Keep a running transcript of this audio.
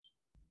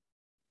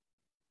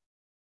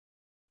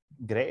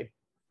Great.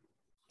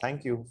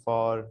 Thank you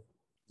for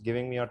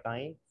giving me your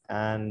time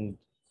and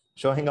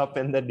showing up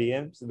in the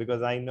DMs,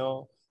 because I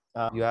know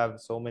you have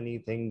so many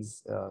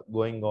things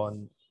going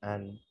on,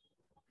 and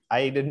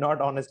I did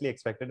not honestly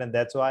expect it, and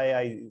that's why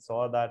I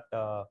saw that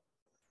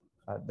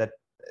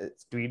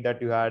tweet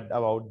that you had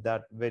about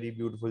that very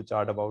beautiful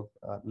chart about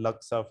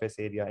lux surface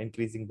area,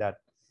 increasing that.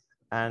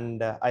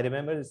 And I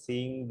remember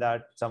seeing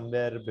that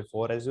somewhere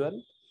before as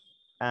well.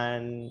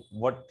 And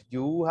what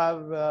you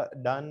have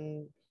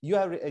done, you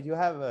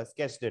have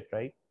sketched it,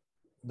 right?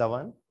 The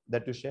one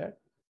that you shared.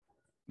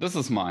 This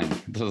is mine.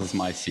 This is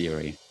my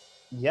theory.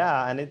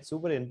 Yeah, and it's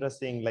super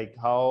interesting, like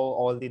how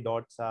all the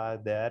dots are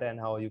there and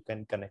how you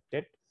can connect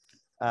it.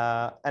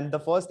 And the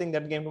first thing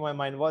that came to my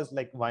mind was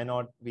like, why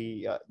not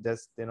we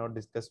just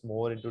discuss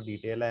more into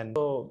detail? And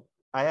so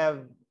I have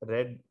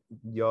read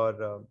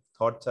your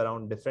thoughts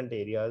around different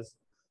areas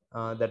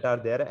that are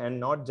there, and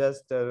not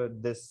just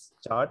this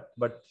chart,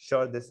 but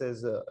sure, this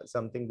is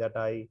something that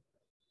I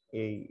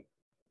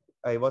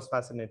I was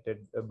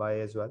fascinated by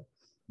as well.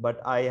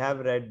 But I have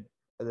read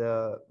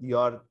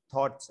your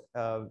thoughts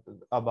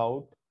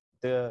about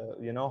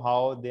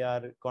how they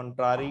are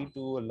contrary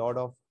to a lot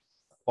of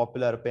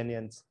popular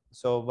opinions.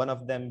 So one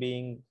of them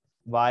being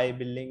why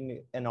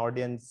building an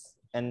audience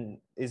and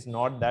is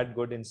not that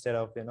good instead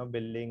of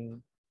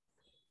building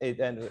it,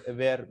 and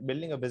where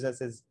building a business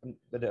is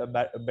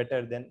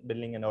better than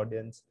building an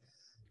audience.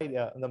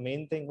 The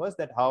main thing was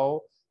that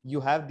how you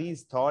have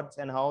these thoughts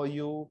and how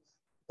you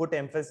put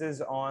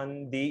emphasis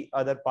on the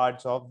other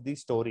parts of the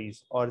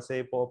stories, or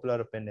say popular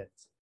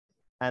opinions.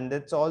 And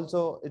it's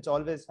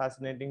always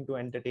fascinating to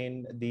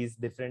entertain these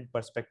different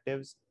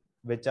perspectives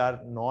which are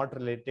not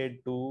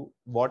related to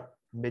what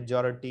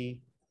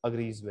majority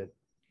agrees with.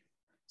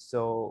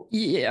 So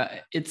Yeah,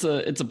 it's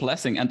a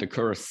blessing and a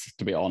curse,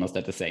 to be honest,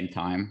 at the same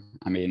time.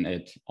 I mean,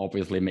 it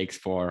obviously makes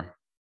for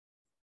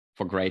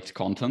great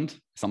content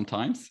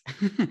sometimes.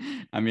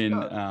 I mean,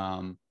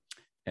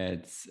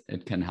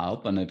 it can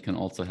help, and it can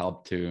also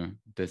help to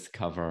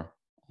discover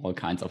all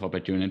kinds of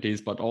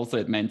opportunities, but also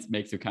it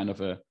makes you kind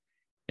of a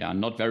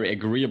not very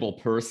agreeable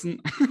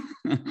person.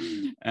 but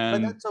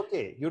And that's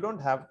okay, you don't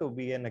have to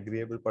be an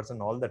agreeable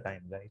person all the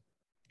time, right?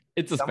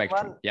 it's a spectrum.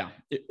 Someone Yeah,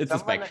 it's a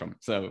someone spectrum.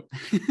 So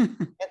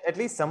at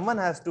least someone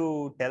has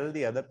to tell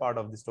the other part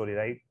of the story,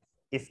 right?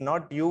 If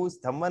not you,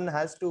 someone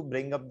has to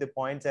bring up the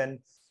points and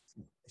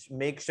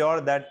make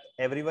sure that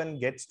everyone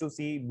gets to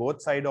see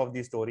both side of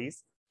the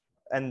stories,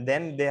 and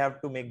then they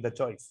have to make the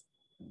choice,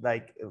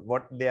 like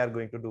what they are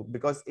going to do,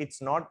 because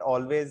it's not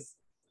always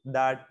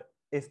that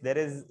if there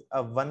is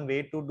a one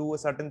way to do a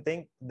certain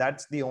thing,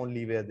 that's the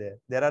only way.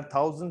 There are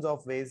thousands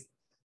of ways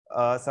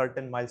a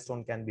certain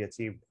milestone can be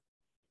achieved.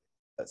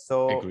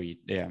 So agreed.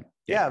 Yeah,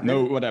 yeah. yeah,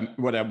 No, when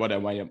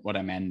what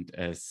I meant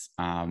is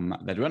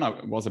that when I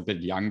was a bit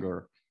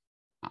younger,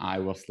 I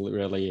was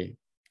really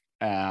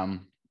a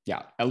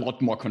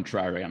lot more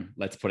contrarian.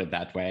 Let's put it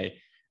that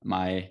way.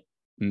 My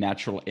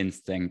natural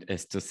instinct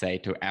is to say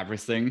to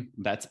everything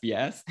that's BS,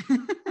 yes.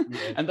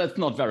 and that's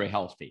not very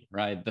healthy,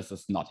 right? This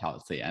is not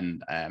healthy,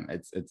 and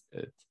it's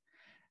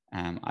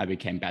I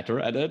became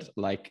better at it,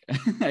 like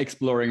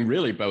exploring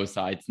really both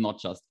sides, not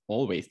just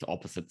always the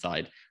opposite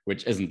side,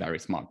 which isn't very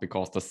smart,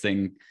 because the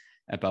thing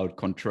about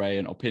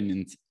contrarian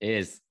opinions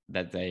is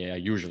that they are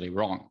usually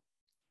wrong,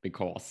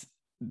 because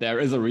there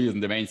is a reason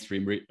the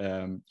mainstream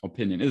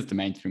opinion is the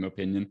mainstream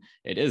opinion.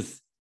 It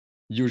is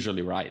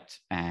usually right,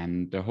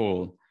 and the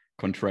whole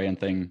contrarian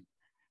thing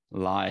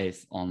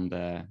relies on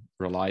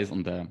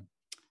the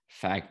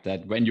fact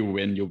that when you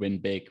win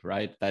big,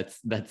 right? That's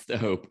the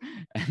hope.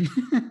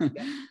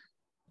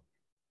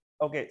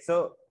 Okay,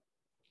 so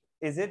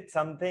is it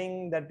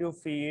something that you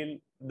feel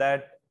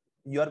that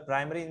your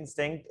primary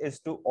instinct is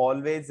to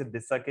always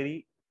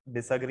disagree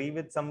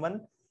with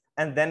someone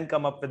and then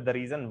come up with the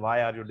reason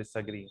why are you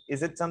disagreeing?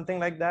 Is it something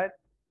like that,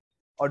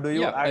 or do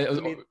you Yeah,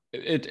 actually?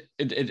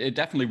 it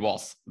definitely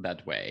was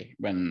that way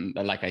when,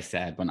 like I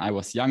said, when I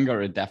was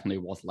younger, it definitely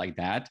was like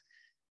that,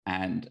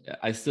 and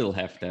I still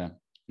have the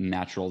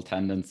natural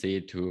tendency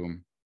to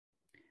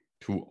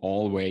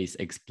always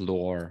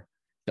explore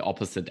the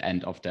opposite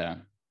end of the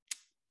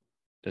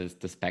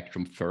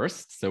spectrum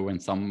first. So when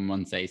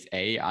someone says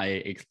A, I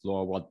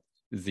explore what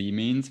Z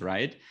means,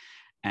 right?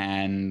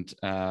 And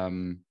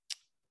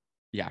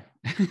yeah,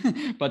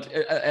 but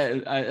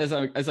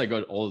as I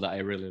got older, I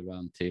really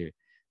learned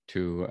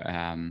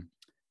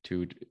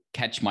to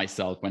catch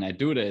myself when I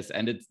do this,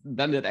 and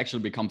then it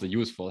actually becomes a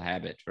useful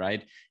habit,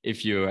 right?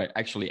 If you're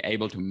actually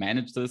able to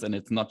manage this, and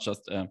it's not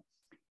just a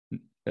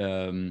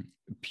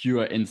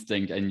pure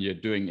instinct and you're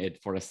doing it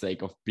for the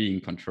sake of being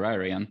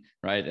contrarian,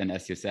 right? And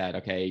as you said,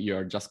 okay,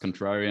 you're just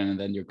contrarian, and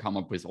then you come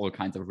up with all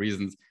kinds of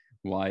reasons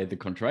why the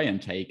contrarian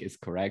take is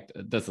correct.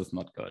 This is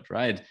not good,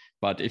 right?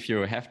 But if you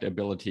have the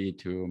ability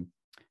to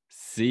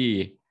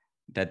see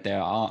that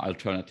there are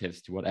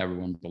alternatives to what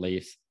everyone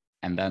believes,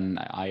 and then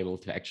able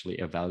to actually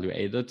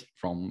evaluate it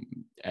from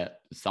a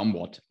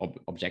somewhat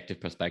objective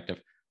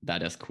perspective,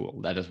 that is cool.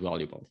 That is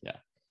valuable. Yeah.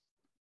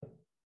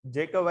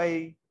 Jacob,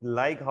 I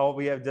like how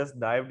we have just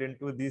dived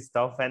into this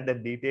stuff and the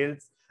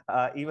details.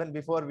 Even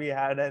before we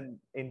had an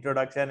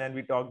introduction and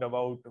we talked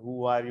about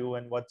who are you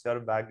and what's your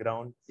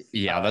background.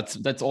 Yeah, Uh,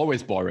 that's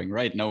always boring,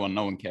 right? No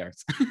one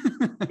cares.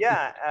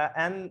 yeah,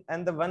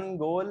 and the one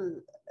goal,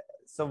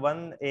 so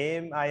one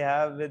aim I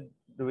have with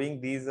doing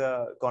these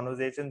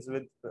conversations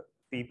with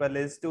people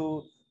is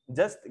to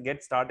just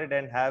get started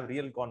and have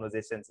real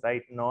conversations,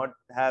 right? Not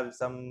have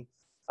some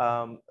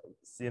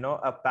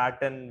a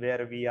pattern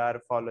where we are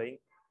following,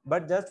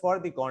 but just for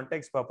the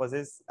context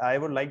purposes, I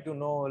would like to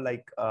know,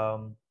 like,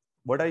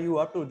 what are you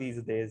up to these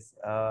days,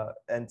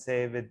 and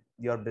say with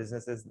your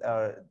businesses,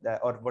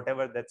 or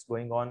whatever that's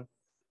going on,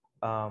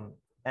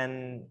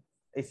 and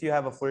if you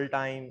have a full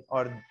time,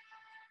 or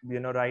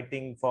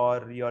writing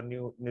for your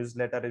new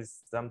newsletter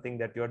is something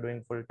that you're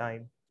doing full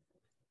time.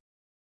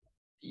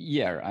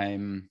 Yeah,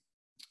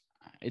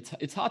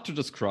 it's hard to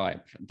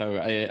describe, though.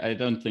 I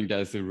don't think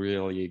there's a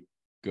really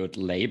good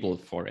label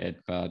for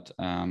it, but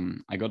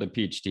I got a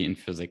PhD in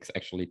physics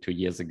actually 2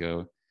 years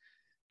ago,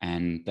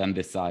 and then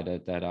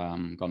decided that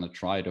I'm gonna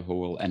try the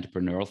whole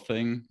entrepreneur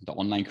thing, the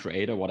online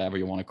creator, whatever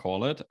you want to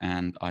call it.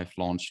 And I've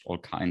launched all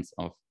kinds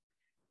of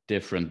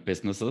different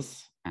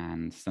businesses,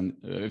 and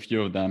a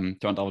few of them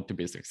turned out to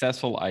be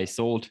successful. I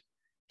sold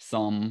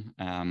some,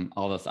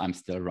 others I'm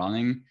still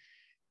running.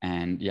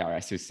 And yeah,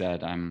 as you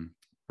said, I'm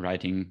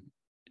writing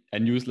a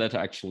newsletter,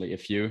 actually a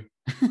few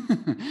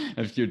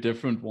a few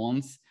different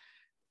ones.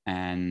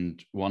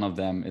 And one of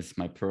them is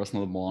my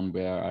personal one,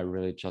 where I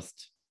really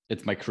just,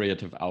 it's my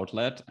creative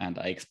outlet, and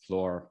I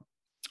explore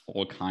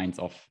all kinds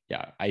of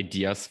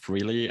ideas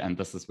freely. And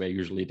this is where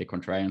usually the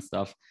contrarian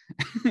stuff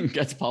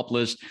gets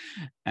published.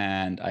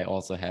 And I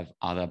also have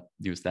other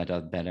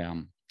newsletters that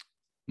are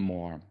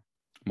more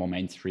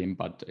mainstream,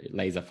 but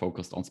laser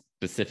focused on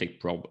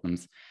specific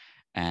problems,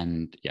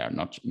 and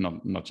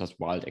not just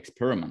wild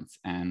experiments.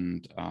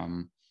 And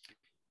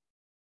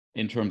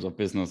in terms of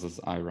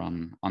businesses, I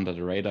run Under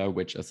the Radar,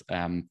 which is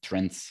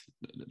trend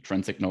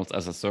signals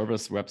as a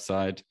service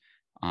website.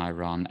 I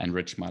run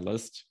Enrich My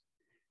List,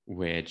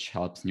 which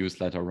helps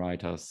newsletter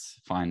writers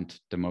find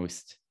the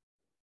most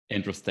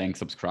interesting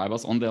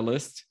subscribers on their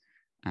list.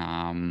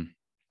 And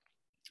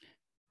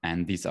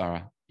these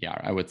are,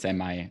 I would say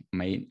my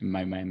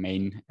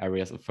main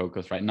areas of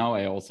focus right now.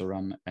 I also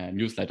run a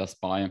Newsletter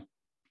Spy,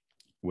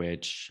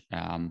 which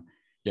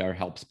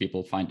helps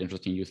people find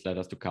interesting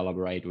newsletters to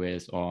collaborate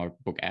with or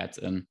book ads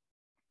in.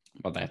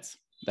 But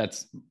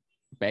that's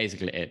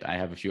basically it. I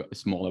have a few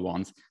smaller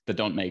ones that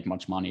don't make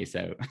much money,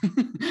 so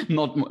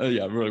not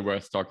really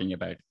worth talking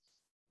about.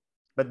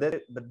 But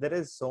there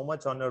is so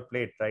much on your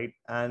plate, right?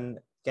 And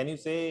can you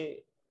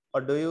say,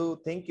 or do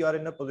you think you are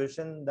in a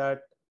position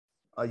that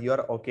you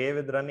are okay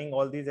with running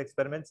all these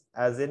experiments?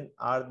 As in,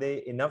 are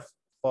they enough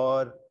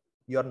for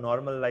your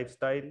normal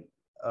lifestyle,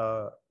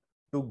 uh,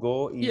 to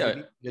go Yeah,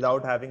 easily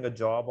without having a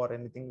job or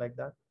anything like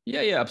that?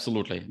 yeah,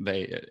 absolutely.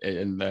 They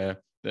in the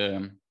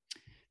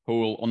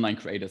whole online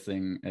creator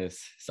thing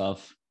is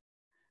that's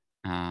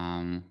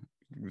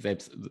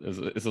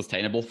is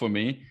sustainable for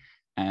me.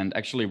 And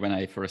actually, when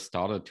I first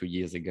started 2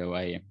 years ago,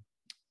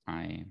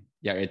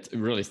 it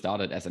really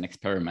started as an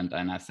experiment,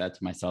 and I said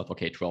to myself,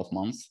 okay, 12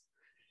 months,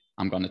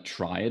 I'm gonna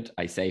try it.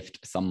 I saved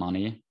some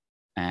money,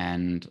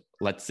 and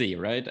let's see,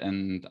 right?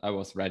 And I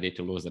was ready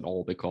to lose it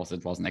all because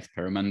it was an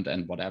experiment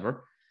and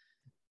whatever.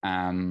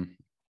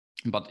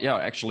 But yeah,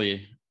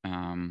 actually,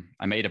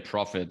 I made a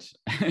profit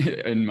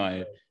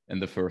in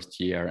the first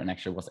year, and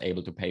actually was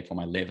able to pay for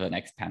my living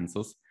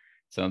expenses.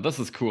 So this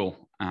is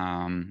cool,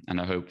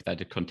 and I hope that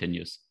it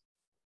continues.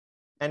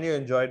 And you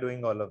enjoy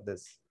doing all of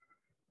this?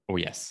 Oh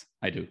yes,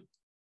 I do.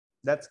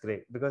 That's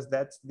great, because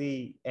that's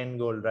the end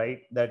goal,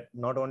 right? That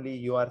not only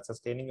you are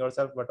sustaining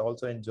yourself, but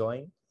also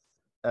enjoying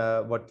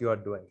what you are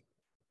doing.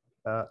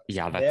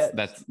 Yeah, There,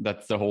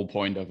 that's the whole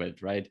point of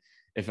it, right?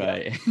 If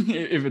yeah.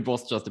 if it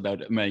was just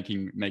about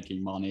making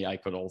money, I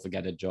could also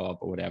get a job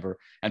or whatever,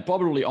 and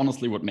probably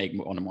honestly would make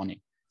more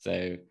money.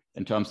 So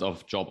in terms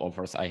of job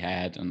offers I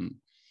had, and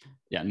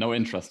no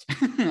interest.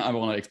 I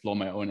want to explore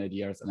my own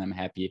ideas, and I'm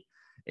happy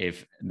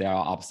if there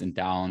are ups and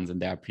downs, and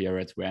there are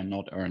periods where I'm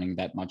not earning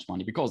that much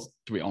money, because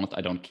to be honest,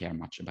 I don't care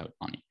much about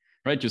money,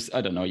 right? Just,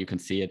 I don't know, you can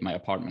see it, my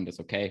apartment is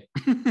okay.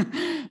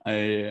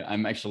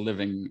 I'm actually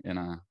living in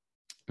a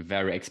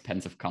very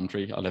expensive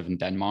country. I live in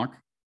Denmark,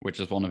 which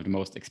is one of the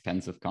most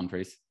expensive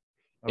countries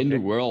in the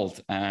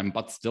world.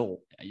 But still,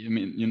 I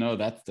mean,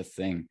 that's the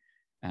thing.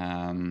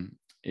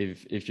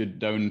 If you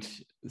don't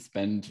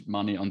spend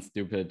money on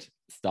stupid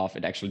stuff,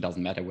 it actually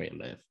doesn't matter where you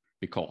live,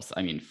 because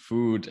I mean,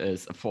 food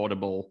is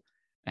affordable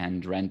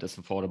and rent is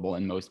affordable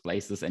in most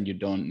places, and you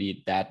don't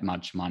need that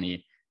much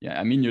money. Yeah,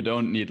 I mean, you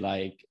don't need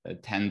like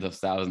tens of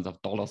thousands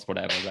of dollars,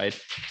 whatever, right,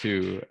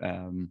 to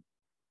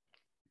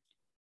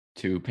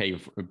pay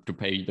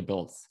the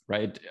bills,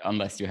 right?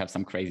 Unless you have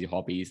some crazy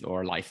hobbies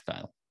or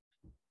lifestyle.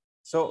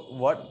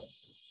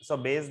 So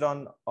based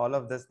on all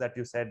of this that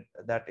you said,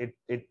 that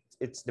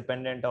it's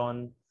dependent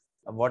on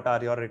what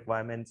are your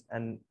requirements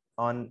and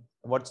on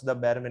what's the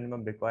bare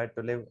minimum required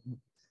to live,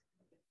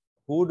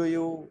 who do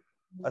you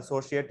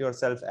associate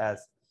yourself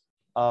as?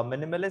 A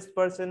minimalist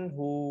person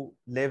who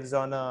lives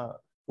on a,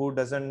 who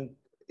doesn't,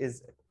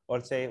 is,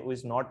 or say, who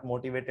is not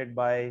motivated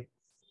by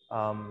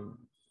um,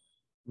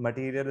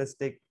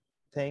 materialistic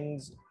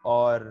things?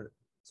 Or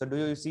so do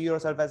you see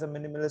yourself as a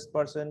minimalist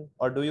person,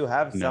 or do you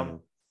have some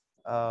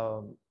No.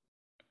 um,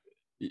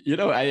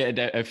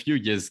 A few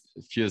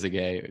years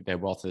ago, there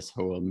was this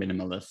whole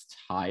minimalist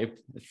hype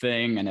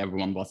thing, and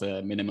everyone was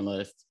a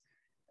minimalist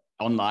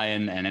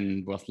online and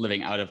then was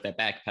living out of their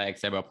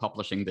backpacks. They were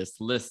publishing this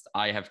list.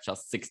 I have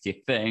just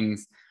 60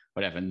 things,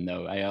 whatever.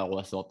 No, I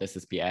always thought this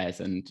is BS.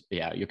 And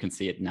yeah, you can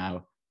see it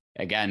now.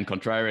 Again,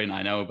 contrarian,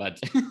 I know, but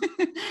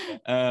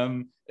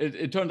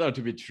it turned out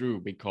to be true,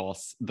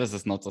 because this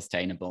is not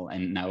sustainable.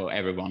 And now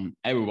every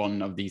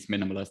one of these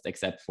minimalists,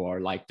 except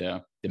for like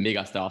the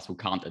mega stars who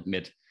can't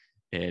admit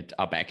it,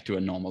 are back to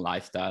a normal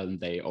lifestyle, and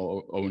they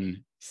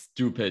own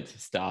stupid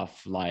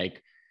stuff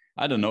like,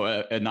 I don't know,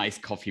 a nice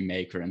coffee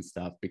maker and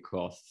stuff,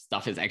 because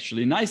stuff is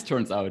actually nice,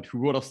 turns out. Who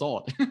would have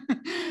thought?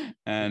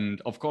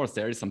 And of course,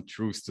 there is some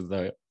truth to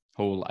the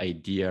whole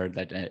idea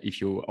that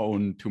if you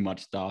own too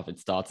much stuff, it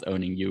starts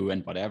owning you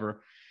and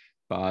whatever.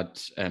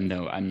 But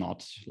no, I'm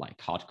not like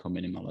hardcore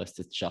minimalist.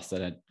 It's just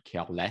that I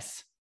care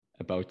less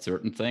about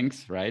certain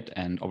things, right?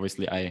 And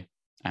obviously,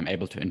 I'm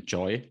able to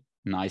enjoy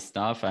nice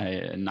stuff.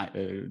 Being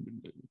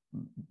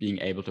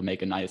able to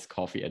make a nice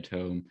coffee at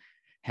home,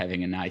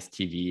 having a nice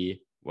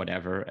TV,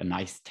 whatever, a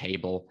nice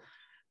table.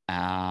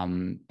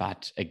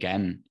 But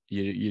again,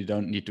 you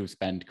don't need to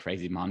spend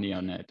crazy money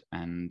on it.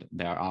 And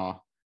there are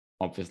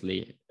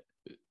obviously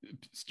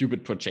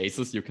stupid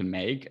purchases you can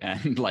make,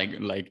 and like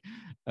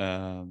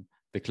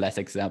the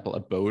classic example, a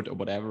boat or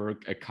whatever,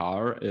 a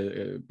car,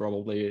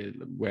 probably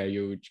where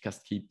you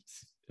just keep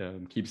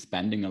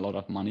spending a lot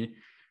of money.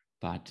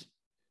 But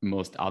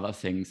most other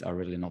things are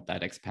really not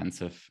that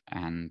expensive.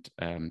 And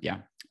yeah,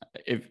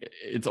 if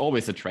it's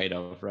always a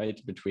trade-off,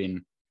 right,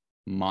 between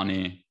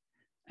money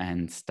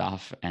and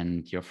stuff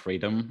and your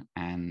freedom.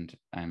 And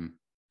I'm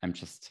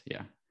just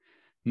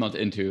not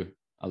into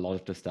a lot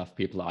of the stuff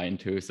people are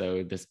into.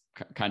 So this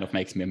kind of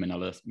makes me a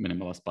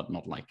minimalist, but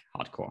not like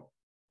hardcore.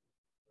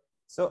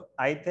 So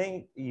I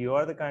think you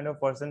are the kind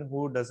of person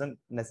who doesn't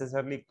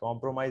necessarily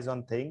compromise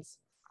on things,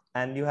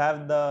 and you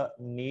have the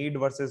need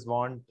versus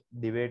want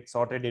debate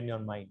sorted in your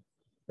mind,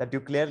 that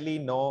you clearly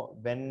know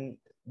when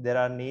there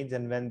are needs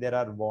and when there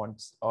are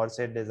wants, or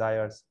say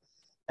desires,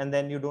 and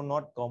then you do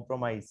not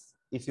compromise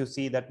if you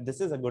see that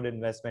this is a good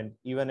investment,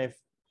 even if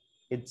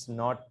it's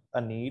not a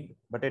need,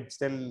 but it's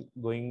still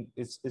going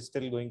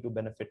to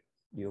benefit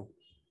you.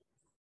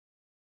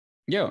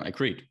 Yeah,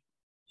 agreed.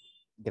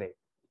 Great.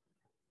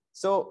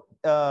 So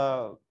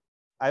I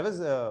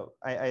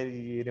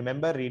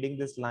remember reading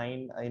this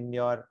line in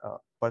your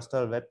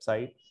personal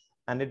website,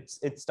 and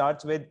it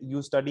starts with,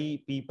 you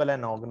study people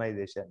and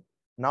organization.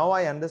 Now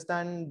I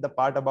understand the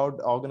part about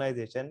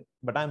organization,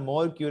 but I'm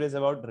more curious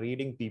about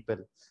reading people,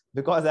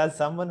 because as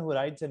someone who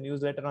writes a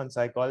newsletter on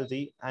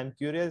psychology, I'm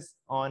curious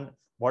on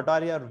what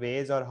are your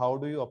ways, or how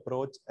do you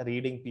approach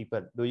reading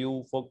people? Do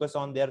you focus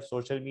on their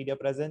social media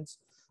presence,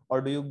 or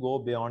do you go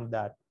beyond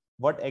that?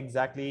 What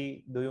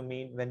exactly do you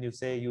mean when you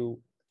say you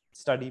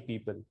study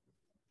people?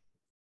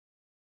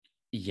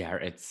 Yeah,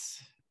 it's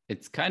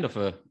kind of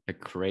a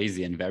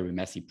crazy and very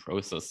messy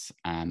process.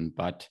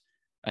 But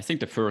I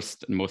think the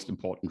first and most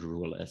important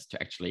rule is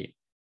to actually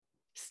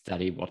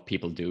study what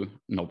people do,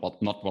 not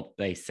what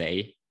they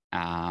say,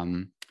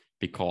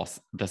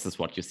 because this is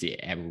what you see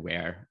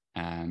everywhere.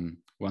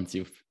 Once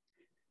you've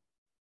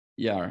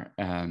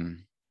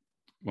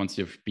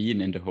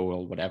been in the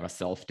whole whatever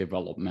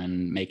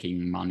self-development,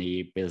 making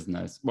money,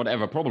 business,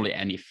 whatever, probably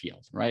any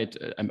field, right?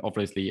 And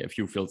obviously a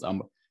few fields are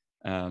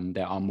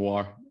there are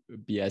more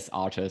BS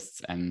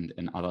artists, and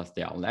in others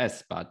there are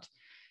less. But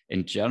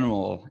in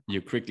general,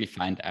 you quickly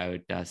find out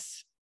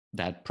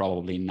that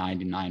probably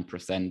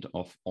 99%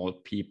 of all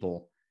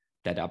people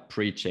that are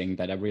preaching,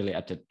 that are really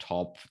at the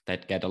top,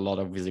 that get a lot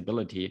of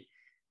visibility,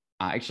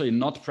 are actually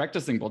not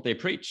practicing what they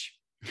preach.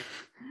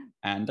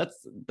 And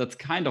that's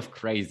kind of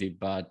crazy,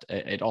 but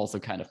it also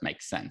kind of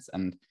makes sense.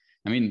 And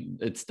I mean,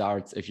 it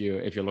starts if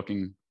you're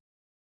looking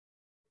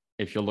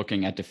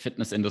at the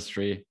fitness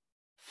industry,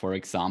 for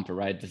example,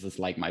 right? This is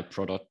like my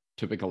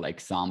prototypical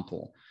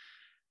example.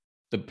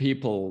 The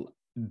people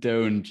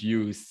don't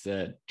use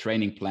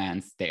training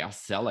plans they are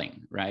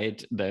selling,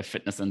 right? The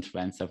fitness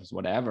influencers,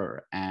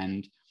 whatever.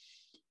 And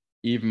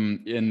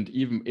even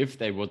if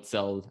they would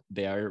sell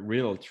their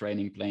real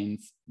training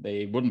plans,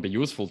 they wouldn't be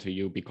useful to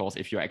you, because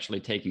if you're actually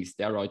taking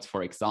steroids,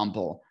 for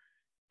example,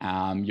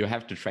 you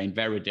have to train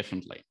very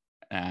differently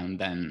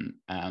than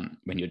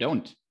when you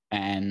don't.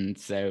 And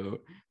so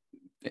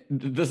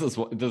this is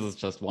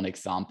just one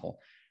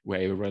example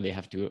where you really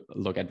have to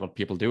look at what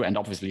people do. And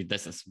obviously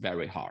this is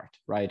very hard,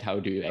 right? How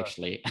do you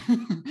actually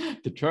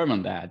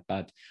determine that?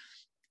 But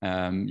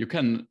you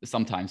can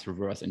sometimes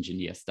reverse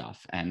engineer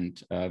stuff.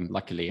 And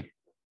luckily,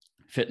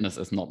 fitness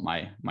is not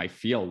my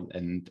field.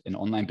 And in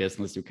online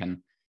business, you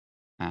can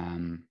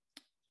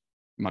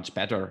much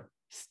better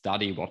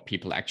study what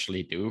people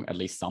actually do, at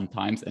least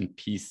sometimes, and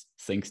piece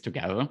things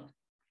together.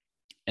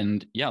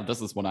 And yeah,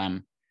 this is what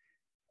I'm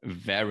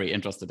very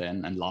interested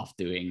in and love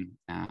doing,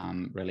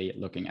 really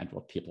looking at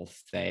what people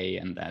say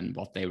and then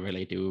what they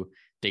really do,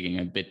 digging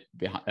a bit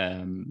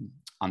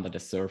under the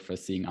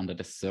surface, seeing under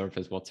the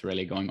surface what's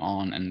really going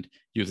on, and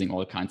using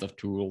all kinds of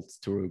tools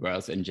to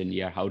reverse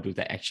engineer how do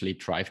they actually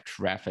drive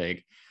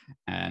traffic.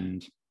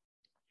 And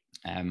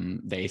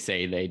they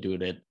say they do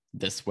it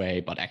this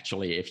way, but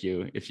actually if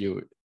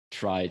you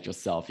try it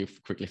yourself, you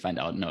quickly find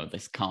out, no,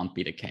 this can't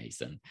be the case.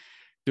 And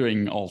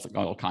doing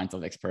all kinds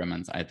of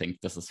experiments, I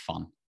think this is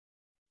fun.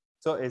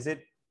 So is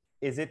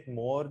it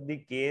more the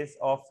case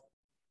of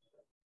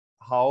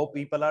how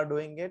people are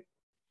doing it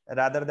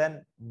rather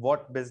than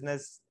what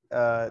business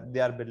they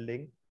are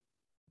building?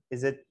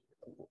 Is it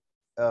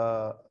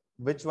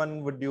which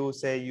one would you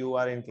say you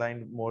are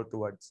inclined more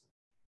towards?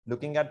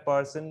 Looking at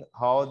person,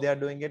 how they are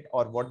doing it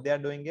or what they are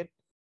doing it,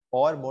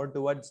 or more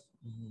towards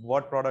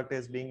what product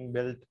is being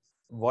built,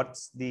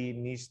 what's the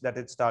niche that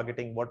it's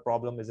targeting, what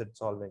problem is it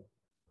solving?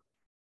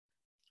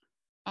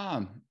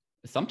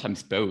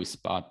 Sometimes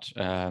both, but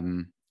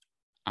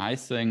I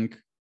think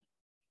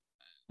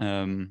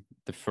the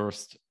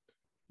first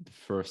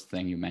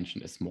thing you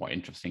mentioned is more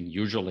interesting,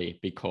 usually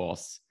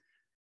because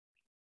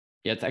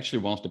it's actually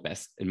one of the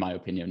best, in my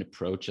opinion,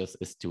 approaches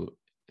is to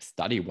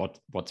study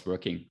what's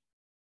working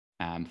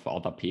for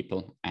other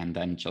people, and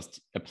then just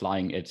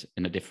applying it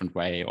in a different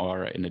way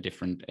or in a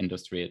different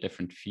industry, a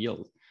different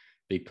field.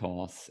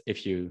 Because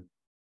if you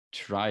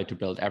try to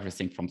build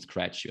everything from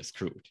scratch, you're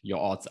screwed. Your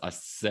odds are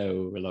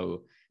so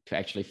low to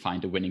actually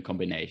find a winning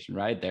combination,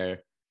 right?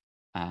 There,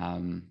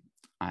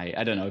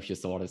 I don't know if you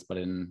saw this, but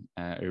in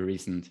a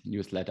recent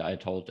newsletter, I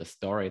told a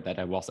story that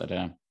I was at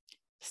a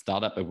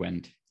startup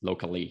event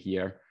locally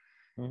here.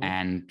 Mm-hmm.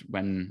 And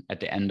when at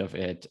the end of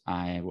it,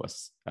 I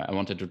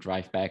wanted to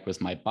drive back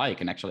with my bike,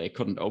 and actually I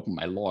couldn't open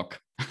my lock.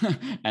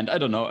 And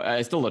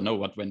I still don't know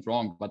what went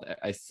wrong, but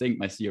I think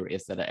my theory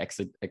is that I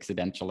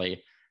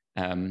accidentally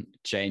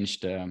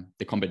changed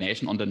the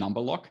combination on the number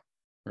lock,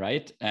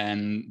 right?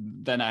 And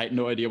then I had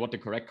no idea what the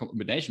correct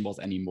combination was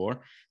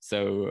anymore.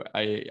 So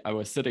I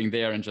was sitting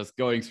there and just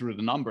going through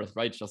the numbers,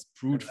 right? Just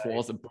brute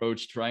force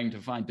approach, trying to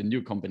find the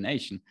new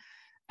combination.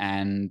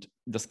 And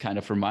this kind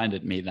of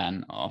reminded me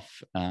then of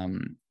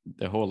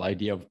the whole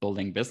idea of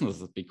building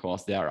businesses,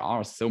 because there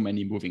are so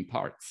many moving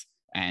parts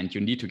and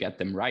you need to get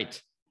them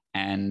right.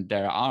 And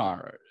there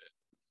are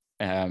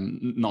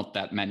not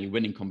that many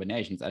winning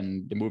combinations,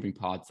 and the moving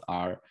parts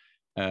are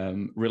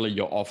really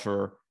your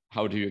offer.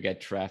 How do you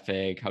get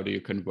traffic? How do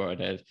you convert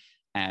it?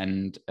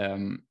 And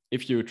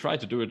if you try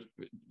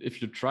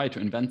to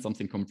invent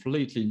something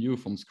completely new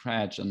from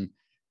scratch, and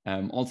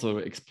also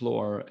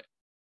explore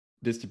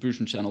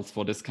distribution channels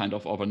for this kind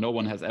of offer no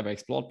one has ever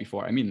explored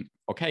before, I mean,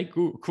 okay,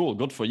 cool,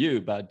 good for you,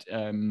 but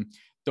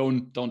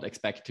don't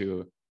expect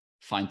to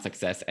find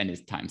success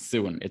anytime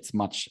soon. It's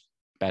much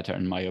better,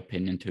 in my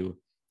opinion, to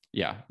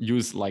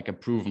use like a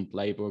proven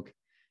playbook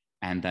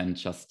and then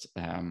just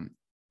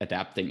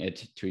adapting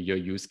it to your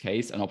use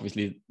case. And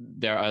obviously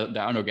there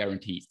are no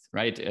guarantees,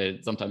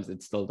 right? Sometimes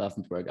it still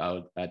doesn't work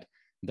out, but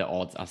the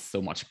odds are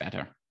so much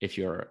better if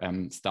you're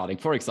starting.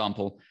 For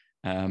example,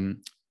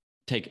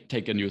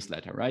 take a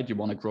newsletter, right? You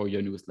want to grow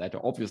your newsletter.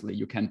 Obviously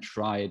you can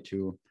try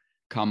to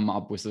come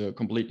up with a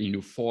completely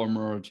new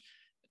format,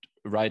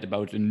 write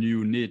about a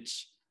new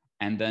niche,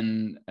 and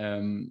then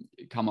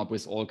come up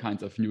with all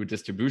kinds of new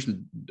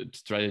distribution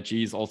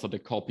strategies, also the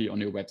copy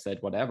on your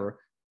website, whatever.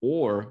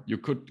 Or you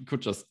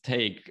could just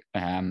take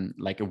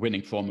like a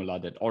winning formula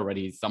that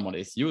already someone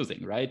is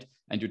using, right?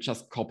 And you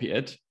just copy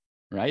it,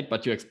 right?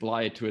 But you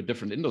apply it to a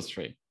different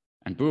industry,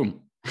 and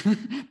boom,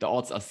 the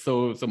odds are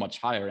so much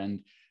higher.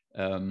 And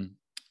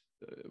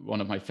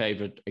one of my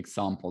favorite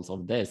examples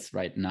of this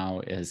right now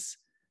is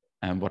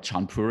what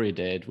Sean Puri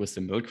did with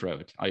the Milk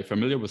Road. Are you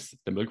familiar with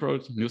the Milk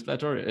Road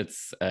newsletter?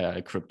 It's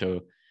a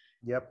crypto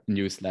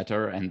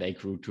newsletter, and they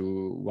grew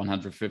to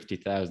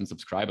 150,000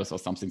 subscribers or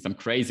something, some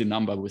crazy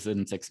number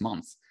within 6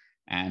 months.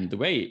 And the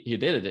way he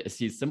did it is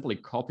he simply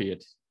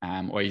copied,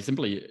 or he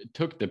simply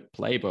took the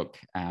playbook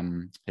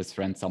his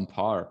friend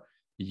Sampar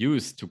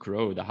used to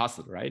grow the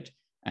hustle, right?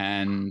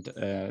 And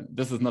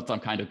this is not some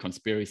kind of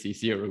conspiracy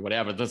theory or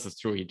whatever. This is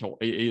true. He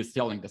is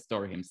telling the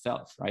story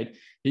himself, right?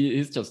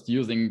 He's just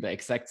using the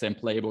exact same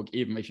playbook.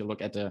 Even if you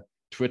look at the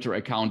Twitter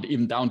account,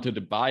 even down to the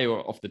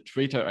bio of the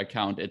Twitter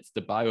account, it's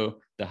the bio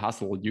the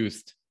hustle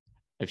used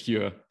a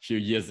few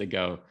years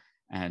ago.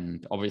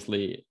 And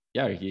obviously,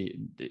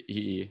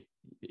 he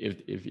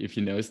if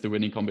he knows the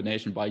winning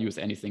combination, why use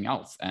anything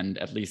else? And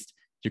at least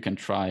you can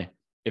try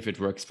if it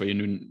works for your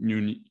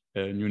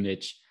new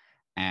niche.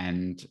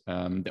 And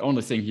the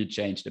only thing he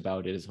changed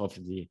about it is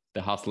obviously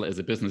the hustle is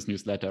a business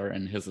newsletter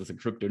and his is a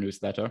crypto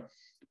newsletter,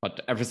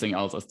 but everything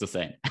else is the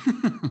same.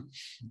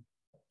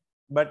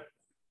 But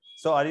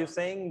so are you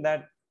saying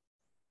that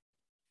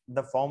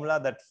the formula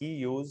that he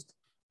used,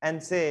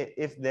 and say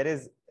if there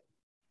is,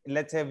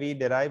 let's say we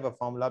derive a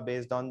formula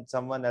based on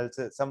someone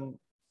else's, some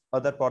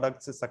other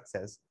product's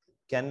success,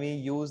 can we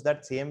use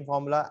that same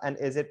formula, and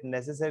is it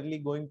necessarily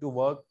going to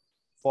work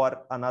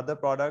for another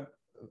product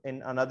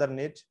in another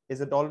niche?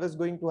 Is it always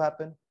going to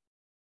happen?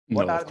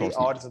 What No, are of the course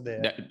not. odds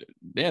there?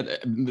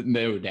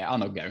 No, there are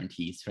no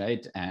guarantees,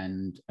 right?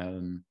 And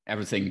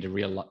everything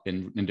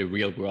in the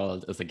real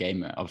world is a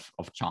game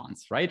of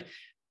chance, right?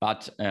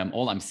 But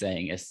all I'm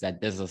saying is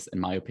that this is, in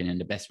my opinion,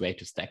 the best way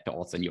to stack the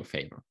odds in your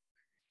favor.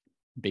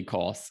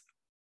 Because,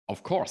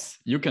 of course,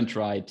 you can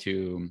try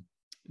to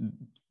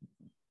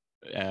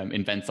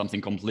invent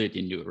something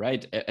completely new,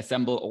 right?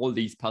 Assemble all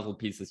these puzzle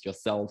pieces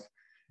yourself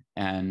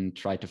and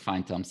try to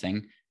find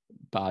something.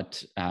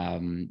 But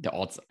the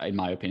odds, in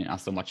my opinion, are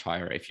so much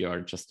higher if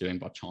you're just doing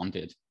what Sean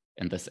did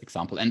in this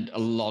example. And a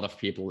lot of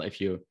people, if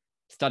you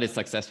study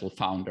successful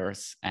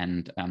founders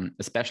and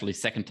especially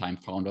second-time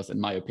founders, in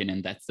my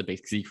opinion, that's the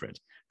big secret,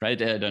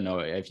 right? I don't know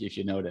if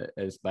you know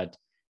this, but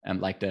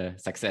like the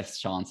success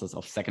chances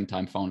of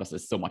second-time founders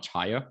is so much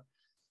higher.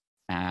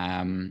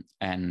 And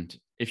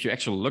if you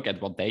actually look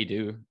at what they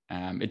do,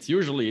 it's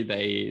usually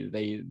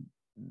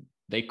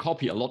they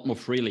copy a lot more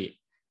freely.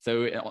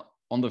 So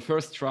on the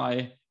first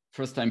try,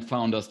 first-time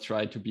founders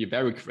try to be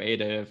very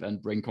creative and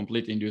bring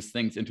completely new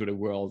things into the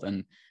world.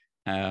 And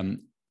a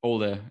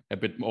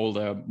bit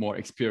older, more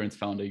experienced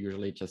founder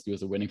usually just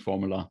use a winning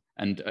formula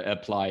and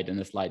apply it in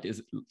a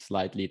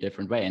slightly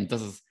different way. And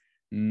this is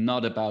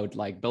not about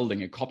like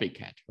building a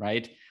copycat,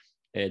 right?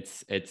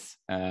 It's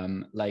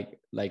like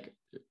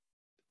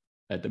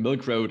the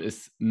Milk Road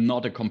is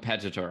not a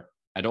competitor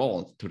at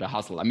all to the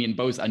Hustle. I mean,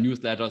 both are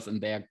newsletters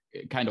and they're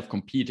kind of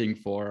competing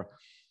for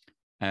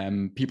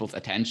people's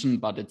attention,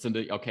 but it's in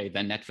the, okay,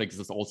 then Netflix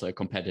is also a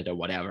competitor,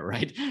 whatever,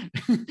 right?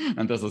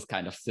 And this is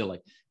kind of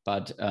silly,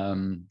 but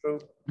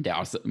there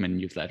are so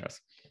many newsletters.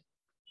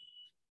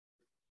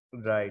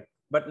 Right.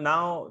 But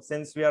now,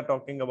 since we are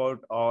talking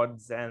about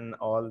odds and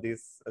all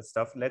this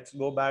stuff, let's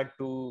go back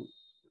to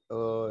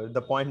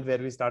the point where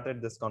we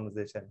started this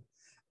conversation,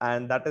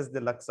 and that is the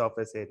luck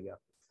surface area.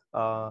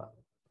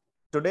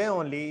 Today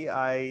only,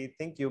 I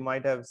think you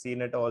might have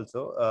seen it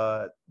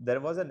also.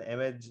 There was an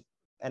image,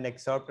 an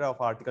excerpt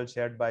of article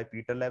shared by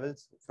Peter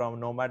Levels from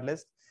Nomad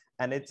List,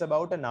 and it's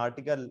about an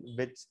article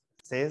which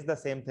says the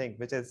same thing,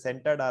 which is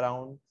centered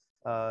around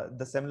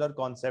the similar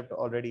concept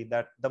already,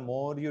 that the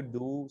more you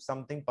do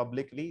something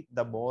publicly,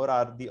 the more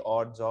are the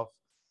odds of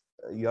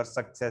your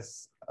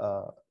success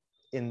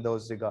in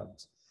those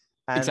regards.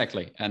 And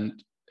exactly.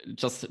 And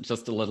just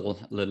a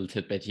little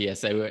tidbit here.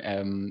 So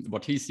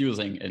what he's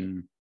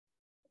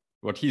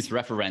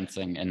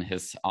referencing in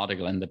his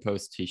article and the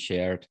post he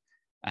shared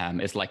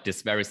is like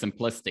this very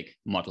simplistic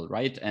model,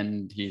 right?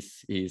 And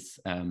he's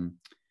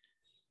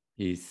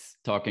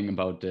talking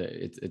about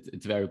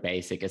it's very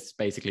basic. It's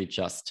basically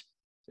just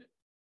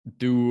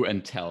do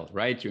and tell,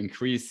 right? You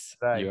increase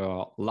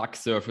your luck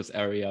surface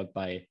area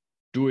by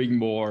doing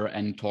more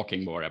and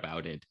talking more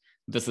about it.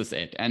 This is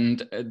it.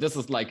 And this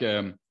is like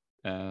a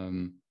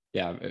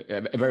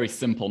very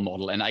simple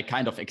model. And I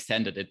kind of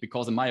extended it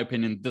because in my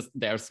opinion,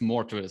 there's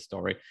more to the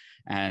story.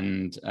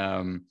 And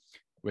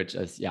which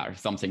is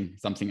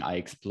something I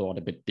explored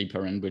a bit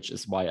deeper, and which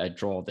is why I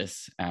draw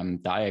this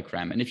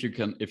diagram. And if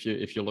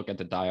you look at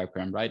the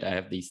diagram, right, I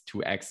have these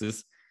two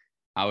axes,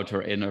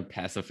 outer, inner,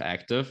 passive,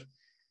 active.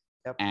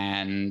 Yep.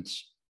 And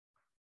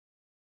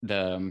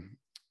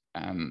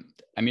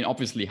I mean,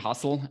 obviously,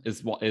 hustle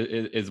is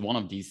one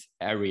of these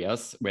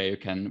areas where you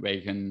can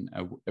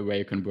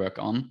work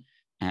on.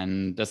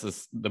 And this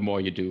is, the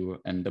more you do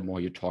and the more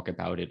you talk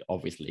about it,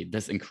 obviously,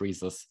 this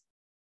increases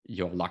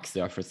your luck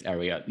surface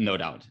area, no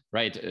doubt,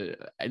 right?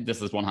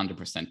 This is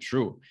 100%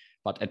 true.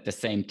 But at the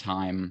same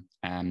time,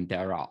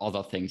 there are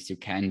other things you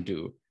can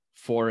do.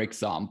 For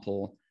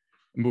example,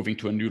 moving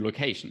to a new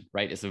location,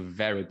 right, is a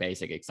very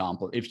basic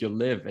example. If you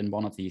live in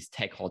one of these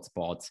tech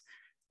hotspots,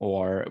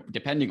 or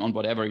depending on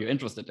whatever you're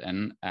interested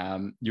in,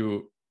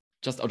 you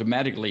just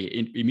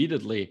automatically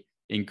immediately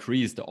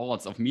increase the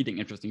odds of meeting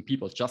interesting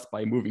people just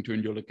by moving to a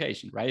new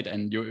location, right?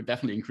 And you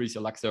definitely increase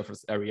your luck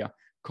surface area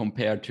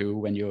compared to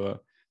when you're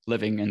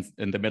living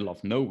in the middle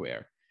of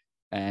nowhere.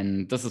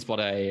 And this is what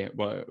I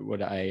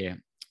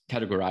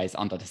categorize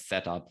under the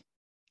setup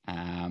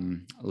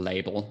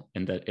label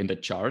in the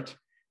chart.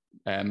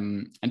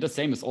 And the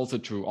same is also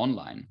true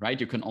online, right?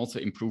 You can also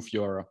improve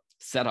your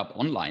setup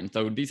online.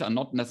 So these are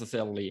not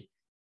necessarily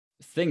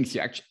things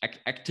you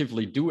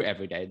actively do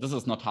every day. This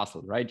is not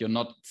hustle, right? You're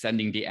not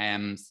sending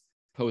DMs,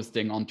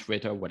 posting on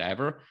Twitter,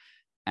 whatever.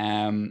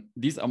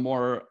 These are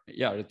more,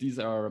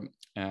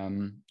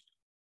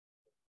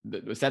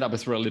 the setup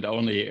is really the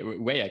only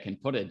way I can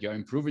put it. You're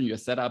improving your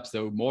setup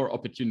so more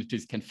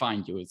opportunities can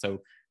find you.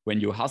 So when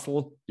you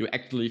hustle, you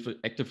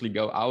actively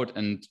go out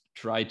and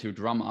try to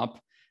drum up,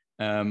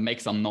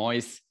 make some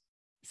noise.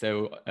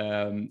 So,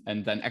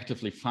 and then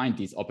actively find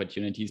these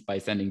opportunities by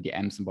sending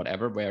DMs and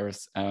whatever.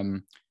 Whereas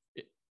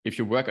if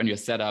you work on your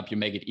setup, you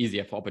make it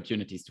easier for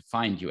opportunities to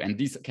find you. And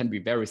these can be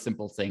very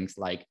simple things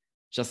like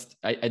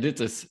I did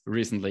this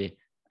recently,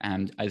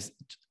 and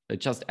I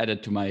just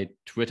added to my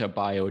Twitter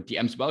bio,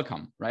 DMs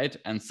welcome, right?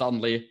 And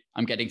suddenly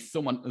I'm getting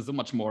so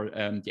much more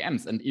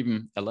DMs, and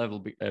even a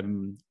level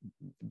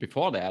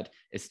before that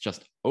is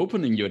just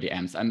opening your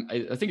DMs.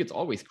 I think it's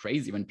always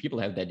crazy when people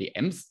have their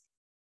DMs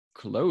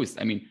closed.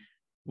 I mean,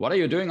 what are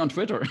you doing on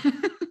Twitter?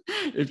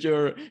 If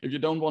you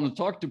don't want to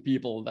talk to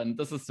people, then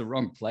this is the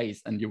wrong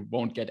place, and you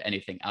won't get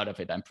anything out of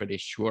it, I'm pretty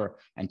sure.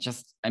 And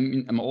just, I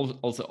mean, I'm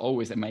also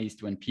always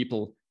amazed when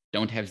people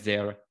don't have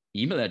their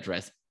email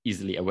address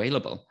easily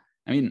available.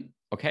 I mean,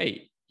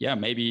 okay, yeah,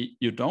 maybe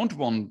you don't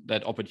want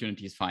that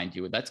opportunities find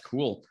you. That's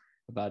cool.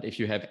 But if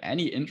you have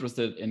any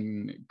interested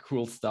in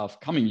cool stuff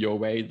coming your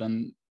way,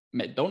 then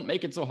don't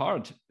make it so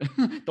hard.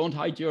 Don't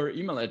hide your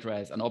email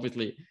address. And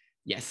obviously,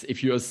 yes,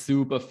 if you're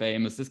super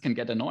famous, this can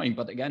get annoying.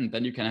 But again,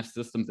 then you can have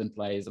systems in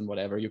place and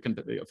whatever. You can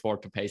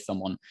afford to pay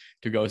someone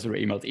to go through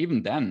emails.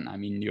 Even then, I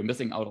mean, you're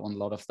missing out on a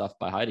lot of stuff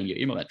by hiding your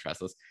email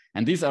addresses.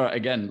 And these are,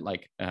 again,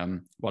 like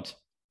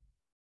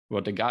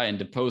what the guy in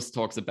the post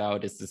talks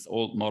about is this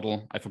old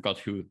model. I forgot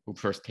who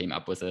first came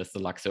up with this, the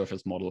luck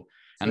surface model.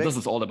 And this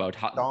is all about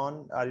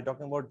Sean. Are you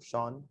talking about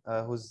Sean,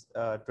 whose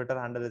Twitter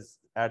handle is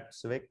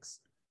 @Swix?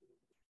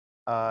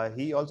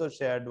 He also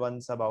shared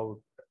once about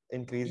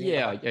increasing.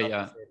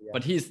 Yeah.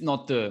 But he's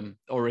not the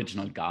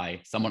original guy.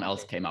 Someone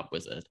else came up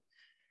with it.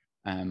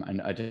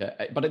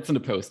 But it's in the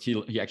post.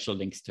 He actually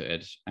links to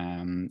it.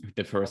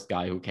 The first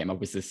guy who came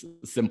up with this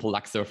simple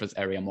luck surface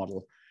area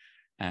model.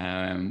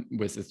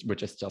 Which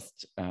is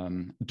just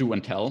do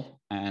and tell.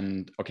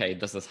 And okay,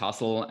 this is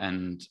hustle,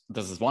 and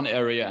this is one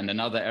area, and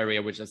another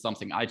area, which is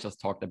something I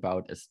just talked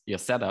about, is your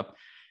setup.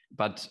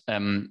 But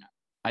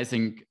I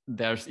think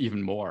there's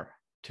even more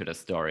to the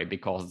story,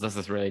 because this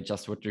is really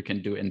just what you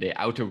can do in the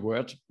outer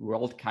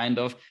world kind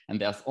of,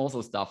 and there's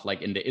also stuff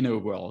like in the inner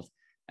world.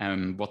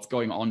 What's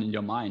going on in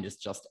your mind is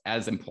just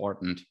as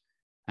important,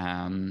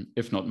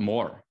 if not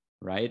more,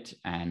 right?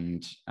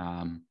 And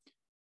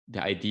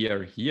the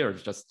idea here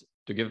is just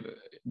to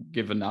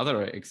give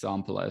another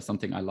example,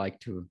 something I like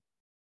to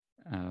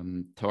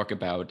talk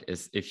about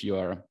is if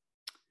you're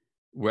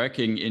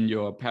working in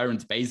your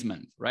parents'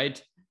 basement,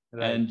 right?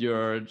 And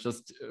you're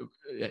just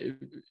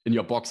in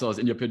your boxers,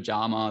 in your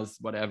pajamas,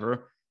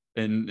 whatever,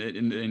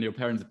 in your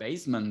parents'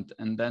 basement,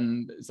 and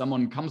then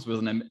someone comes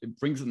with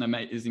brings an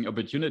amazing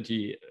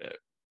opportunity,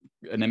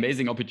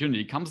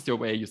 comes your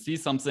way, you see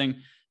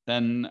something,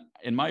 then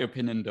in my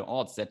opinion, the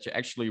odds that you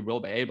actually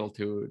will be able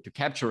to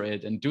capture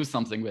it and do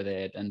something with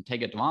it and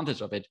take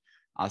advantage of it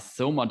are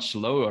so much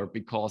lower,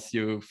 because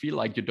you feel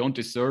like you don't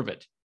deserve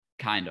it,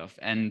 kind of.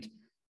 And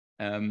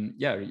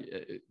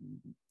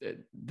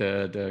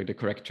the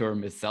correct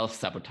term is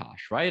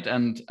self-sabotage, right?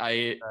 And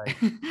I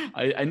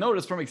know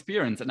this from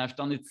experience, and I've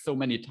done it so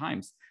many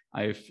times.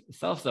 I've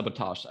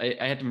self-sabotaged.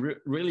 I had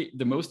really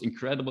the most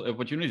incredible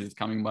opportunities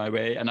coming my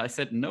way, and I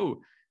said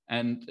no.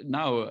 And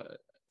now,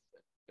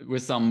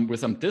 with some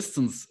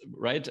distance,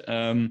 right,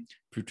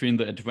 between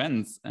the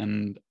events,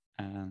 and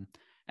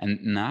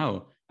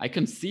now I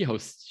can see how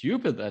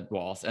stupid that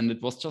was, and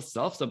it was just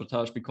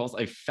self-sabotage because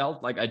I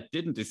felt like I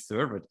didn't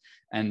deserve it.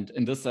 And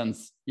in this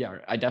sense, yeah,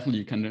 I think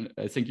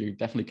you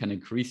definitely can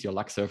increase your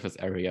luck surface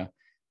area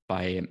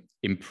by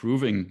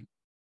improving,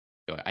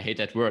 I hate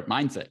that word,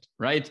 mindset,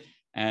 right?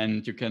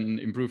 And you can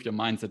improve your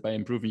mindset by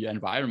improving your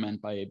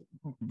environment, by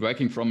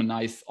working from a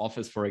nice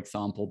office, for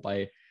example,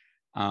 by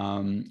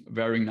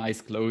wearing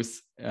nice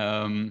clothes,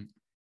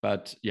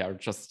 but yeah,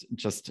 just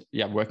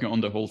working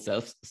on the whole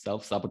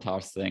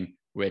self-sabotage thing,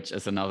 which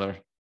is another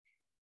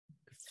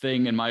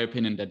thing, in my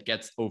opinion, that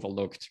gets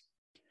overlooked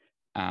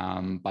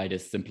by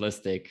this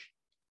simplistic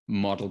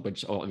model,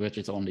 which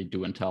is only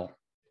do and tell.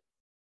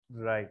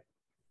 Right.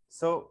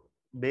 So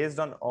based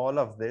on all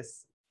of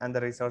this and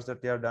the research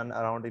that you have done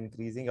around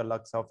increasing your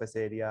luck surface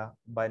area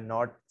by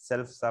not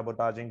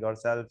self-sabotaging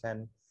yourself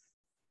and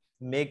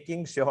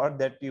making sure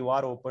that you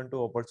are open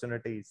to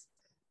opportunities,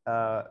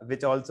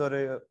 which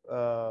also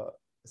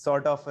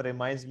sort of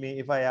reminds me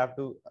if I have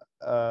to,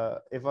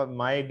 if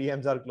my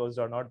DMs are closed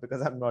or not,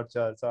 because I'm not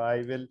sure. So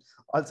I will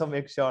also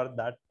make sure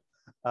that,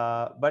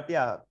 but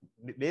yeah,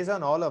 based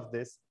on all of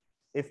this,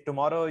 if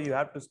tomorrow you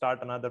have to start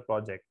another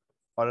project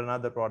or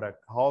another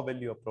product, how will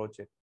you approach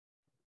it?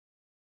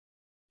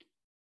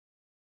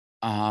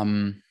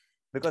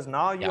 Because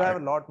now you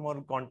have a lot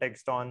more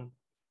context on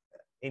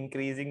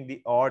increasing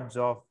the odds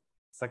of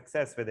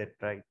success with it,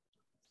 right?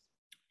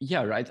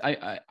 Yeah, right.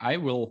 I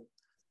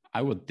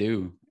would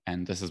do,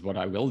 and this is what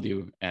I will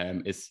do,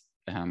 is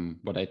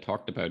what I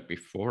talked about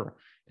before,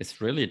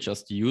 is really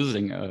just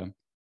using a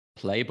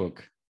playbook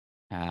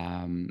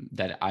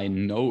that I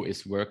know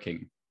is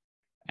working,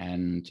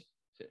 and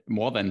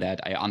more than that,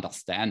 I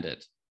understand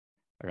it,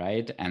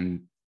 right?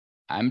 And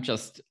I'm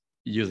just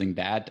using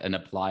that and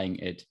applying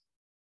it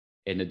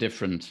in a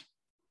different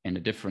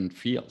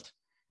field.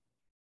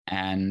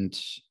 And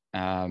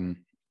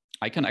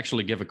I can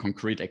actually give a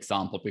concrete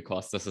example,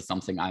 because this is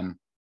something I'm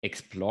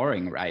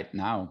exploring right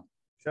now.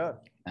 Sure.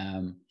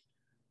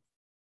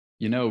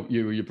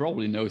 You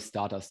probably know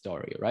Starter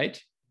Story,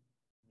 right?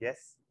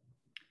 Yes.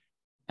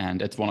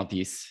 And it's one of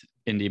these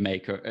indie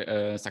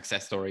maker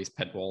success stories.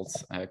 Pat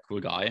Walls, a cool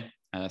guy,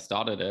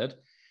 started it.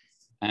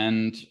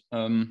 And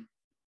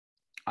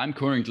I'm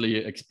currently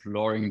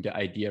exploring the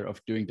idea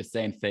of doing the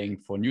same thing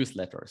for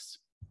newsletters.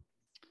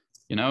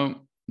 You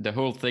know, the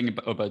whole thing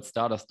about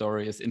Starter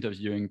Story is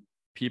interviewing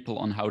people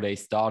on how they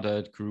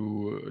started,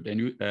 grew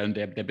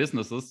their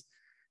businesses,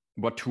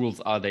 what tools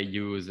are they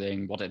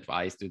using, what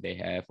advice do they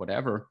have,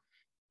 whatever.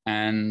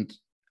 And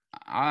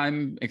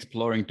I'm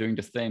exploring doing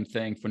the same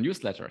thing for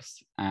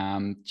newsletters,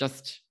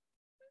 just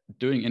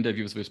doing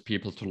interviews with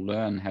people to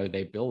learn how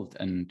they built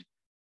and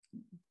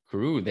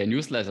grew their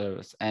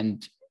newsletters.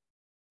 And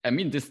I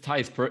mean, this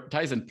ties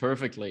in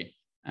perfectly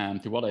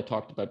to what I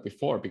talked about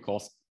before,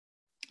 because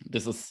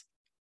this is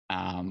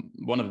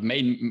one of the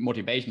main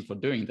motivations for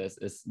doing this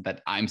is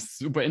that I'm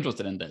super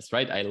interested in this,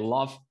 right? I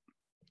love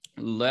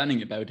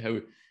learning about how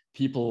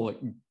people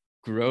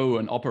grow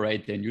and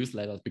operate their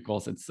newsletters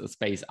because it's a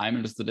space I'm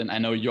interested in. I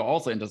know you're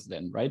also interested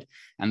in, right?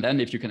 And then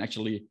if you can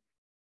actually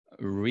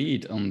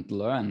read and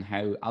learn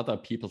how other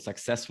people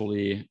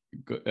successfully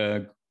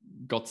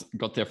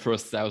got their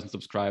first 1,000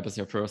 subscribers,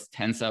 their first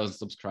 10,000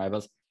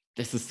 subscribers,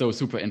 this is so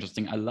super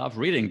interesting. I love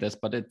reading this,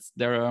 but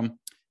they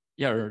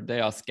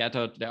are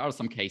scattered. There are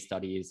some case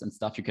studies and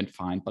stuff you can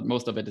find, but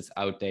most of it is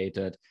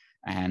outdated,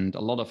 and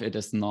a lot of it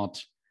is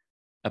not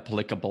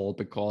applicable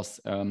because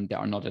there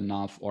are not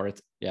enough, or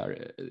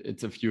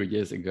it's a few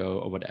years ago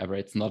or whatever.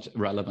 It's not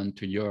relevant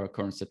to your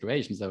current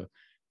situation. So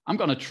I'm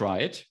gonna try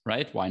it,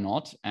 right? Why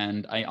not?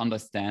 And I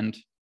understand.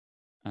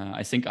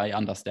 I think I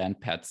understand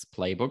Pat's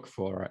playbook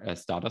for a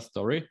starter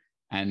story,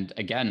 and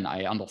again,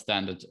 I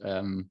understand it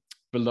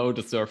below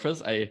the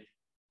surface. I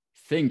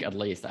think at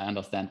least I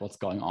understand what's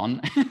going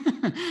on.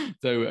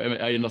 So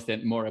I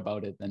understand more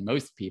about it than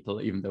most people,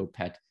 even though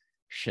Pat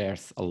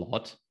shares a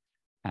lot.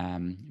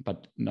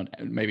 But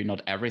maybe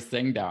not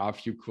everything. There are a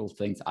few cool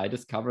things I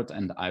discovered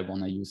and I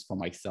want to use for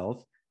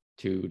myself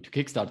to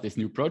kickstart this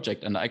new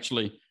project. And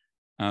actually,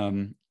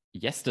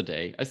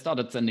 yesterday, I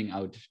started sending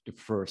out the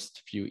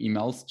first few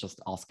emails, just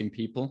asking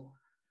people.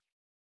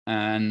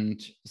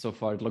 And so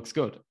far it looks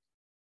good.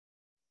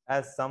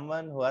 As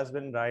someone who has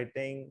been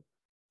writing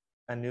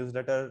a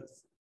newsletter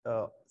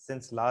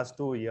since last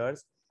 2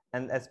 years,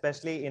 and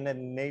especially in a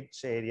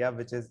niche area,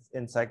 which is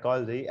in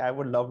psychology, I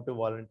would love to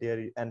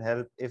volunteer and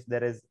help if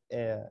there is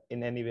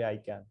in any way I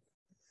can.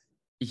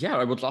 Yeah,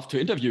 I would love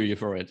to interview you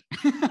for it.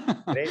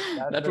 Great.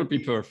 That would be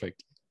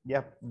perfect.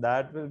 Yep,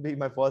 that will be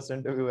my first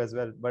interview as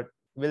well, but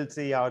we'll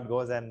see how it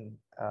goes, and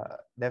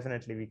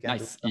definitely we can.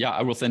 Nice. Yeah,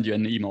 I will send you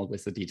an email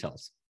with the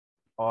details.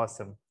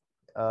 Awesome.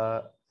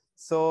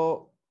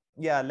 So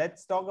yeah,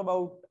 let's talk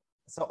about,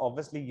 so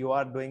obviously you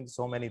are doing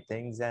so many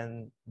things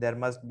and there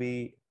must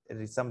be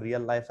some real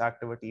life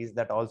activities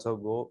that also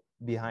go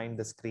behind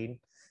the screen.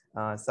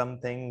 Some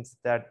things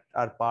that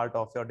are part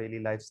of your daily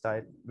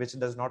lifestyle, which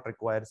does not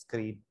require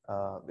screen,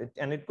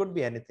 and it could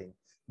be anything.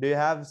 Do you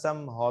have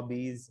some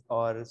hobbies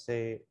or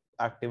say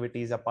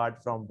activities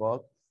apart from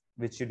work,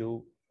 which you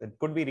do? It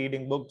could be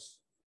reading books,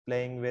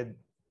 playing with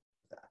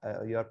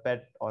your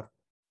pet, or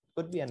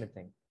could be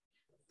anything.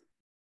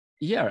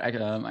 Yeah,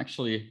 I'm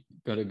actually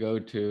got to go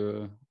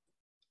to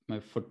my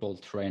football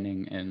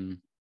training in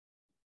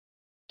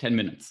 10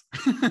 minutes.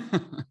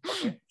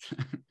 Okay.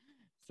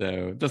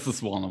 So this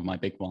is one of my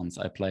big ones.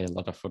 I play a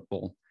lot of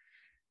football.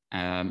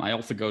 I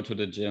also go to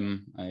the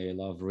gym. I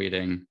love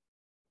reading.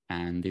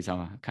 And these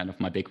are kind of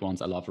my big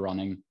ones. I love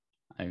running.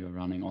 I go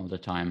running all the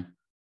time.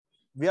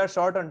 We are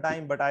short on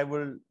time, but I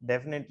will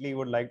definitely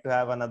would like to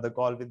have another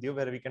call with you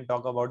where we can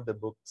talk about the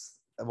books,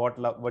 what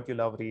you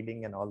love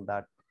reading and all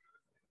that.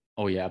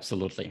 Oh yeah,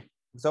 absolutely.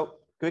 So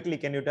quickly,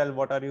 can you tell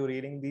what are you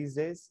reading these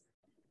days?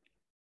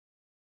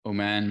 Oh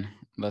man,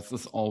 this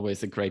is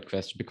always a great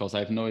question because I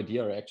have no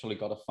idea. I actually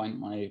got to find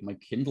my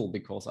Kindle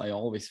because I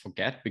always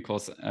forget,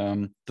 because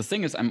the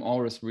thing is I'm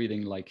always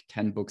reading like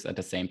 10 books at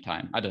the same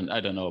time. I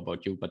don't know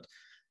about you, but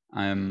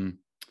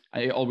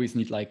I always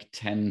need like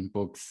 10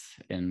 books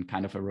in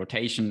kind of a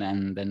rotation,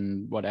 and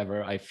then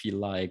whatever I feel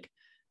like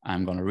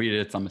I'm going to read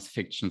it. Some is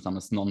fiction, some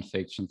is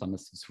non-fiction, some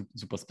is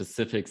super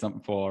specific, some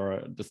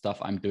for the stuff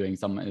I'm doing,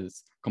 some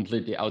is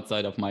completely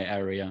outside of my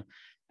area.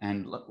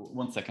 And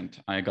 1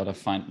 second, I got to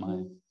find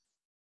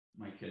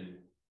my Kindle.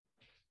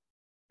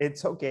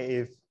 It's okay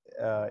if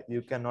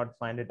you cannot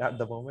find it at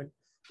the moment.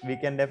 We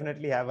can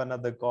definitely have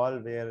another call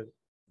where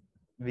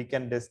we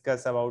can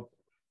discuss about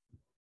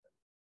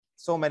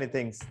so many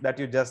things that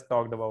you just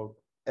talked about.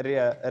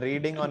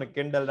 Reading on a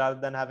Kindle rather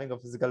than having a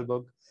physical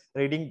book,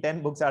 reading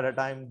 10 books at a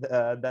time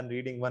than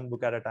reading 1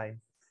 book at a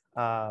time.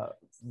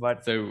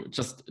 But so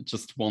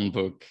just one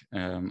book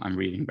I'm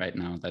reading right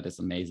now that is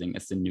amazing.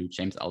 It's the new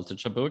James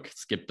Altucher book,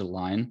 Skip the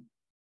Line.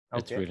 Okay.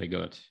 It's really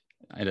good.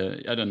 I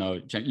don't know.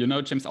 You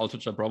know James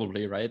Altucher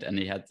probably, right? And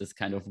he had this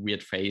kind of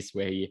weird phase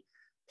where he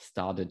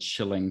started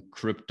shilling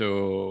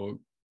crypto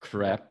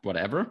crap,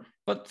 whatever.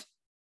 But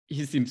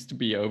he seems to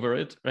be over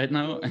it right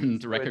now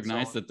and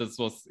recognize that this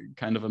was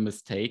kind of a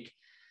mistake.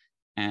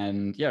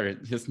 And yeah,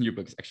 his new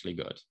book is actually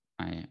good.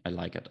 I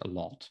like it a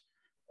lot.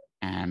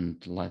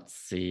 And let's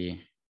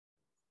see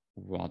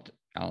what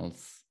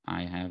else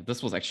I have.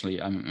 This was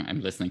actually,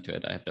 I'm listening to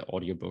it. I have the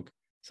audiobook.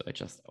 So I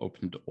just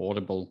opened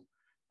Audible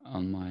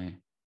on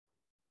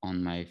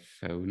my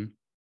phone.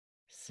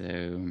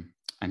 So,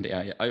 and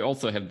I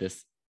also have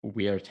this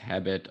weird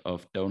habit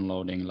of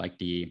downloading like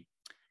the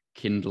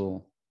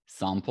Kindle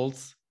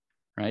samples,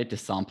 right? The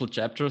sample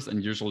chapters,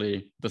 and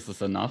usually this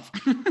is enough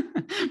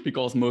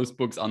because most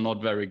books are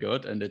not very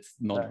good and it's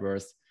not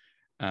worth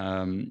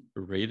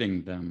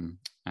reading them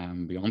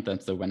beyond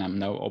that. So when I'm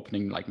now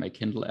opening like my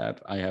Kindle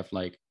app, I have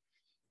like,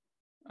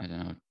 I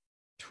don't know,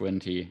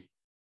 20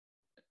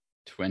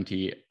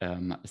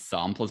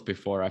 samples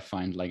before I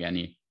find like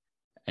any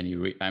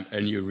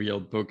real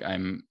book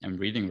I'm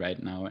reading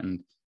right now,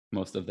 and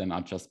most of them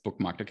are just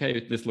bookmarked.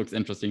 Okay, this looks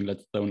interesting.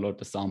 Let's download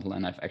the sample,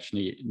 and I've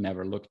actually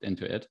never looked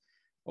into it.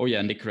 Oh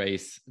yeah, Nick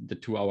Gray's The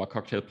 2-Hour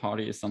Cocktail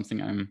Party is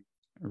something I'm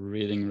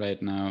reading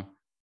right now.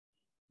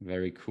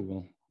 Very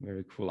cool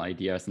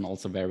ideas, and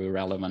also very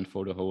relevant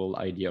for the whole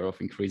idea of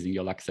increasing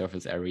your lung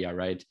surface area,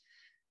 right?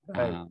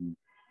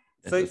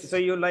 So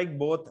you like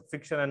both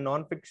fiction and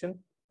non-fiction,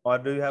 or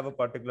do you have a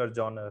particular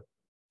genre?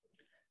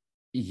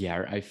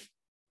 Yeah,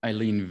 I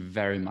lean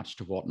very much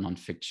toward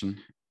nonfiction.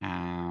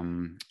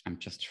 I'm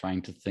just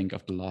trying to think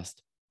of the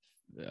last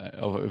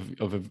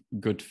of a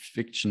good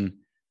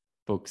fiction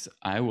books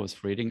I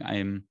was reading.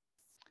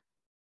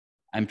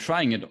 I'm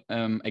trying it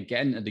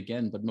again and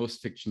again, but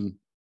most fiction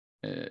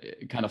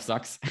kind of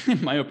sucks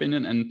in my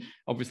opinion. And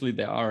obviously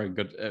there are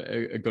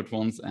good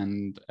ones,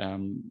 and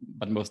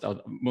but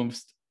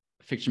most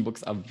fiction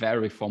books are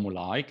very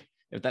formulaic.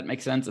 If that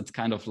makes sense, it's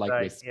kind of like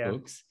with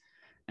books.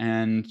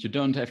 And you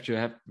don't have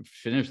to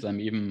finish them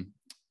even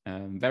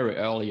very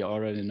early. You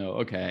already know,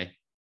 okay,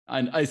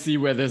 I see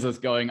where this is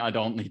going. I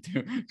don't need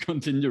to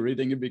continue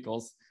reading it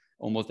because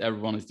almost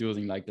everyone is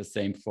using like the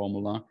same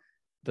formula.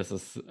 This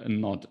is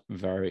not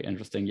very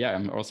interesting. Yeah,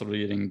 I'm also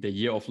reading The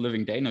Year of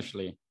Living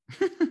Danishly.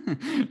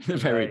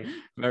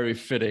 Very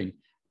fitting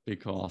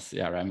because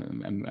I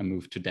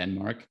moved to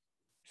Denmark.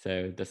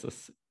 So this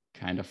is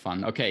kind of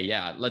fun. Okay,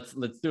 yeah, let's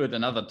do it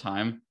another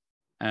time.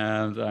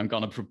 And I'm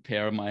gonna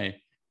prepare my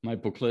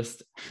book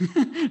list.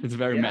 It's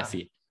very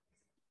messy.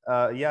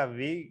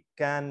 We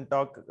can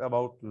talk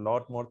about a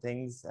lot more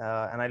things,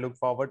 and I look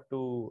forward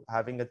to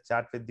having a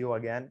chat with you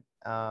again.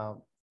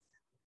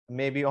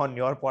 Maybe on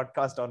your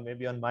podcast or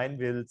maybe on mine.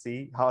 We'll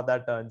see how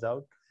that turns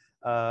out.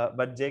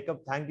 But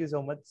Jacob, thank you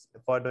so much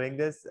for doing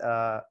this.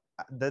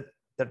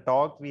 The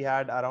talk we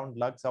had around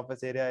lung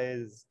surface area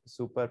is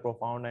super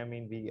profound. I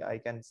mean, I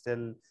can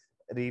still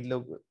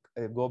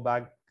go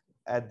back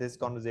at this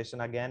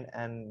conversation again,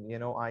 and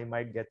I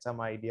might get some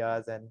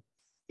ideas, and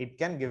it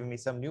can give me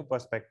some new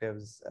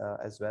perspectives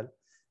as well.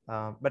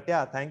 But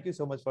yeah, thank you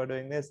so much for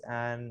doing this,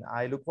 and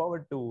I look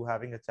forward to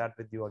having a chat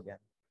with you again.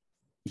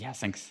 Yeah,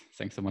 thanks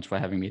so much for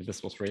having me.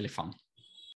 This was really fun.